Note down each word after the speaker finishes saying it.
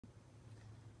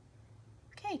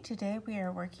Okay, today we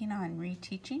are working on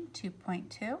Reteaching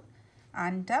 2.2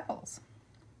 on doubles.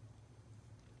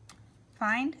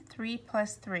 Find 3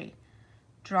 plus 3.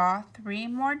 Draw 3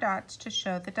 more dots to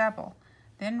show the double.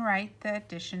 Then write the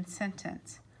addition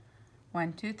sentence.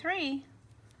 1, 2, 3.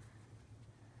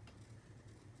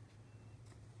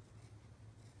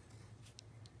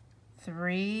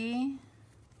 Three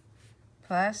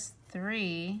plus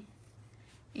 3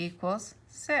 equals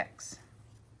 6.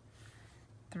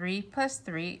 3 plus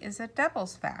 3 is a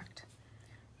doubles fact.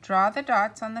 Draw the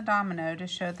dots on the domino to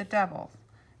show the double.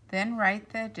 Then write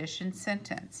the addition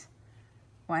sentence.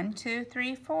 1, 2,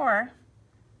 3, 4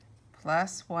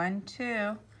 plus 1,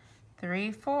 2,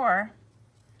 3, 4.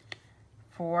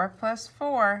 4 plus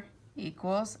 4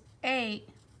 equals 8.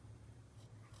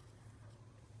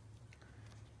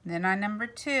 Then on number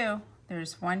 2,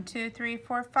 there's 1, 2, 3,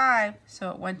 4, 5.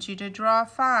 So it wants you to draw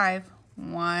 5.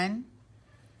 1,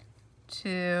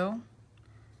 2,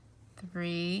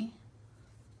 3,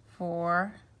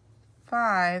 4,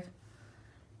 5.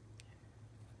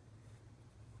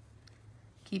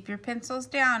 Keep your pencils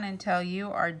down until you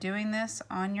are doing this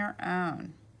on your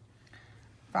own.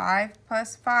 5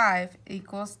 plus 5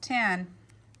 equals 10.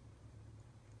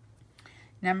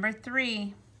 Number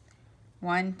 3,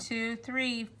 1, 2,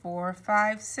 3, 4,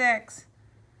 5, 6.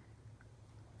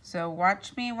 So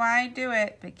watch me while I do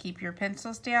it, but keep your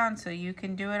pencils down so you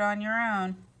can do it on your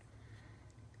own.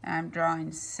 I'm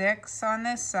drawing 6 on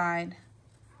this side.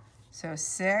 So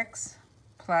 6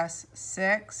 plus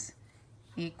 6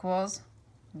 equals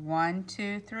 1,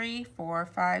 2, 3, 4,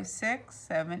 5, 6,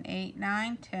 7, 8,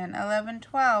 9, 10, 11,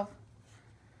 12.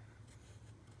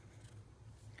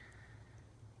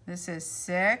 This is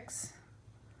 6,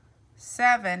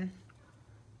 7.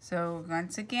 So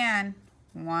once again,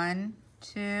 1,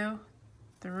 2,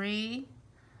 3,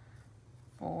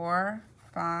 4,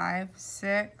 5,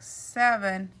 6,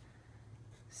 7.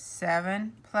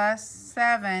 7 plus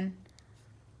 7.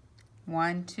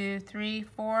 1, 2, 3,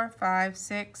 4, 5,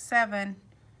 6, 7.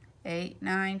 8,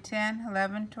 9, 10,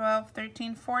 11, 12,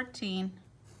 13, 14.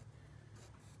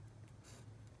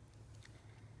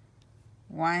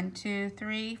 1, 2,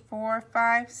 3, 4,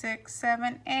 5, 6,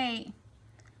 7, 8.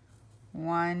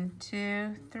 1,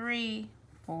 2, 3,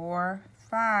 4,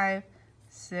 5,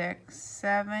 6,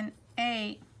 7,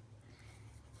 8.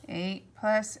 8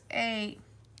 plus 8.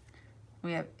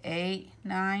 We have 8,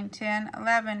 9, 10,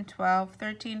 11, 12,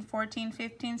 13, 14,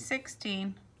 15,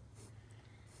 16.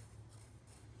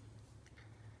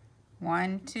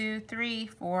 1, 2, 3,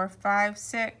 4, 5,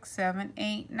 6, 7,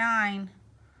 8, 9.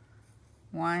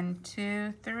 1,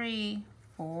 2, 3,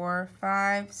 4,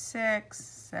 5, 6,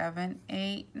 7,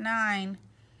 8, 9.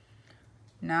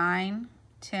 9,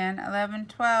 10, 11,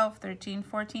 12, 13,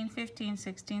 14, 15,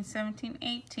 16, 17,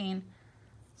 18.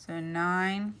 So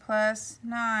 9 plus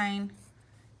 9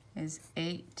 is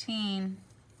 18.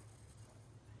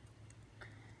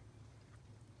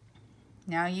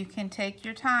 Now you can take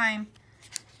your time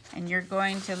and you're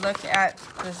going to look at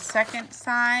the second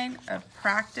side of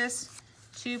practice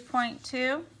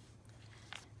 2.2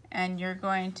 and you're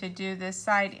going to do this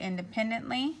side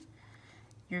independently.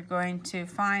 You're going to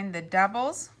find the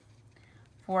doubles.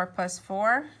 4 plus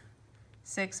 4,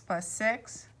 6 plus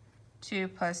 6, 2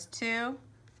 plus 2,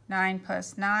 9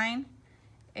 plus 9,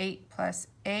 8 plus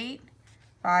 8,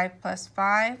 5 plus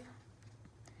 5,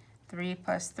 3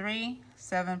 plus 3,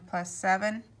 7 plus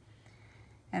 7,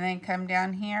 and then come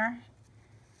down here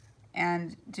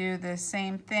and do the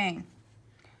same thing.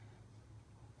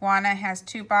 Juana has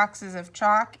 2 boxes of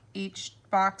chalk. Each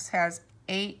box has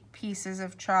 8 pieces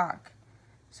of chalk.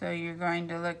 So you're going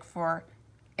to look for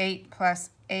 8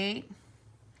 plus 8.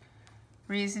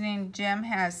 Reasoning Jim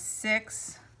has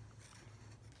 6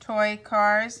 toy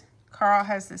cars. Carl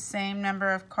has the same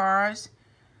number of cars.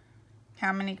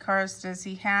 How many cars does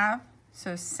he have?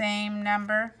 So same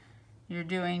number. You're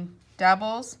doing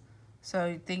doubles. So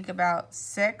you think about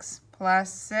 6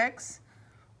 plus 6.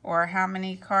 Or how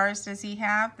many cars does he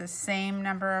have? The same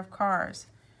number of cars.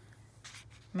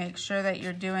 Make sure that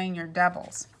you're doing your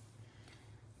doubles.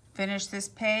 Finish this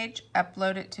page,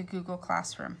 upload it to Google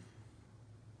Classroom.